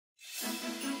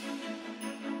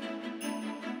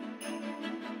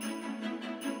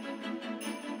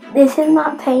This is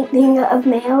my painting of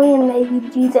Mary and baby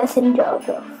Jesus and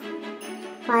Joseph.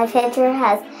 My picture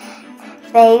has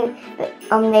Mary,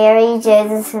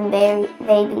 Joseph, and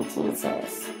baby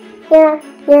Jesus. Here.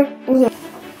 There's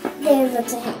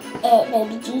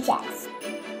baby Jesus.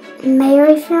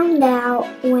 Mary found out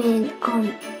when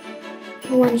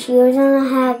she was gonna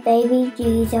have baby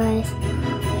Jesus,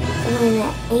 when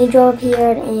the angel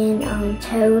appeared and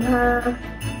told her.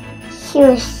 She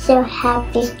was so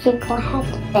happy she could have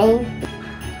the baby.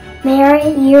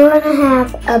 Mary, you're gonna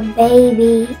have a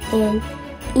baby and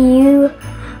you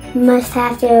must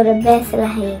have to go to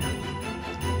Bethlehem.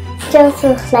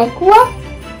 Joseph's like, what?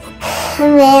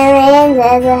 Mary and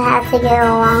Joseph have to go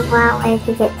a long way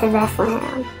to get to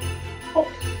Bethlehem.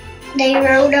 They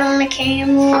rode on a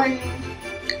camel and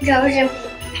Joseph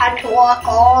had to walk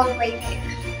all the way there.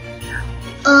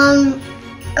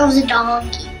 It was a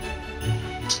donkey.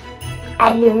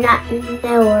 I do not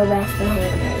know where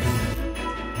Bethlehem is.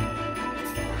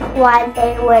 While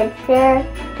they were there,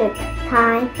 the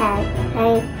time had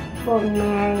came for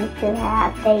Mary to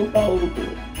have a baby.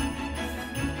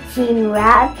 She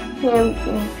wrapped him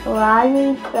in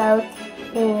swaddling clothes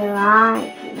and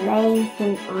laid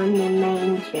him on the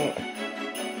manger.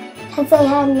 Because they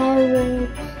had no room.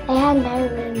 They had no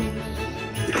room in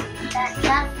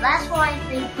there. That's why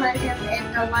they put him in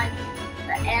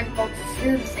the animal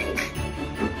food thing.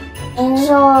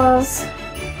 Angels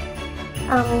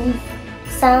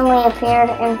suddenly appeared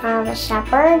in front of the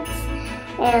shepherds,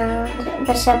 and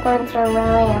the shepherds were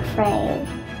really afraid.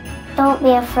 Don't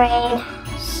be afraid,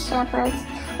 shepherds.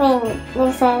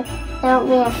 They said, don't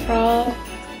be afraid.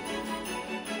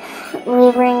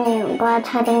 We bring you glad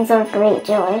tidings of great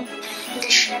joy. The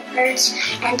shepherds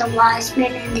and the wise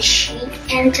men and the sheep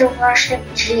came to worship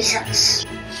Jesus,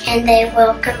 and they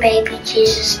welcomed baby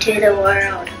Jesus to the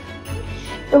world.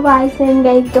 The wise men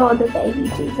gave joy to baby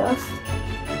Jesus.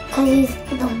 Because he's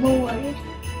the Lord.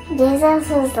 Jesus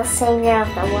is the Savior of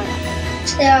the world.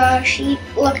 The sheep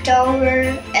looked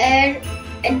over at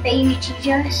baby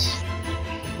Jesus.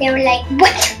 They were like,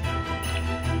 what?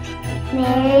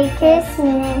 Merry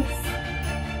Christmas.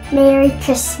 Merry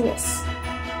Christmas.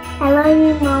 I love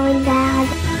you, Mom and Dad.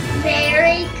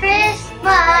 Merry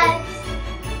Christmas.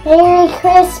 Merry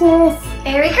Christmas.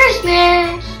 Merry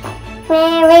Christmas.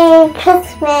 Merry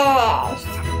Christmas.